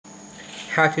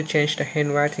how to change the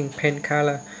handwriting pen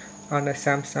color on the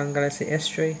Samsung Galaxy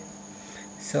S3.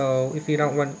 So if you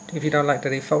don't like the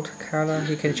default color,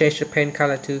 you can change the pen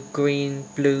color to green,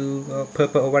 blue, or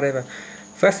purple, or whatever.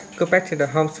 First, go back to the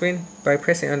home screen by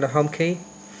pressing on the home key,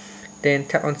 then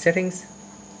tap on settings,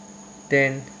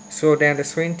 then scroll down the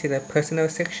screen to the personal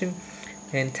section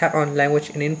and tap on language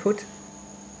and input.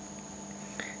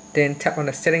 Then tap on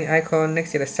the setting icon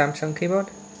next to the Samsung keyboard.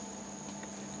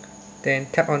 Then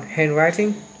tap on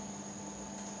handwriting.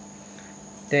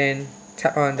 Then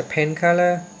tap on the pen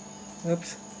color.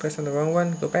 Oops, press on the wrong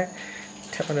one, go back.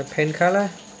 Tap on the pen color.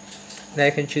 Now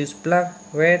you can choose black,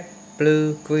 red,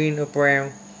 blue, green, or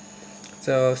brown.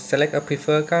 So select a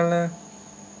preferred color,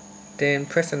 then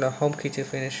press on the home key to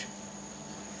finish.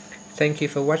 Thank you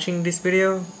for watching this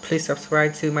video. Please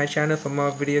subscribe to my channel for more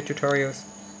video tutorials.